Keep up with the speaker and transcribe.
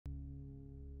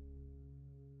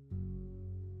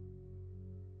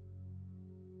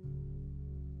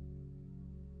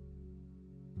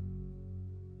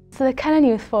So the Cynon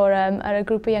Youth Forum are a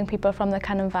group of young people from the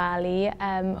Cynon Valley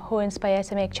who are inspired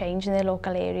to make change in their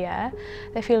local area.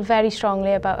 They feel very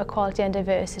strongly about equality and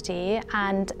diversity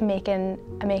and making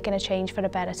a change for a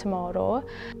better tomorrow.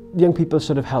 Young people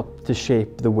sort of help to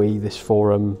shape the way this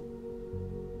forum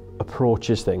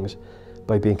approaches things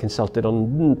by being consulted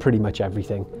on pretty much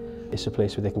everything. It's a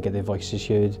place where they can get their voices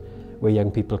heard, where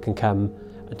young people can come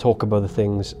and talk about the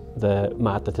things that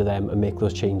matter to them and make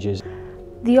those changes.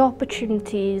 The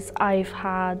opportunities I've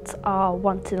had are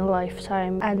once in a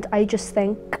lifetime, and I just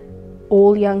think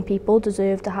all young people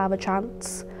deserve to have a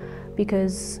chance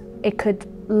because it could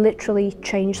literally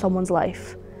change someone's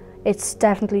life. It's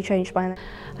definitely changed mine.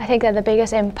 I think that the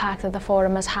biggest impact that the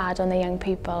forum has had on the young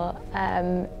people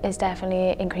is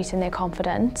definitely increasing their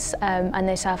confidence and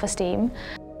their self-esteem.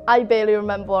 I barely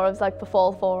remember what I was like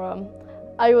before the forum.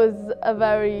 I was a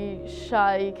very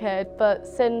shy kid, but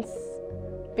since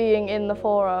being in the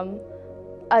forum,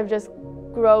 I've just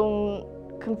grown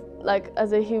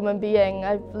as a human being.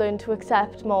 I've learned to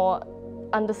accept more,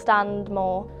 understand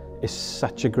more. It's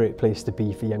such a great place to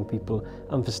be for young people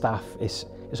and for staff. It's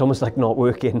almost like not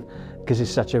working because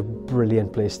it's such a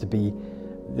brilliant place to be.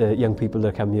 The young people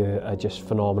that come here are just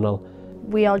phenomenal.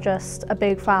 We are just a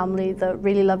big family that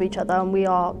really love each other, and we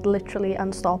are literally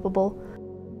unstoppable.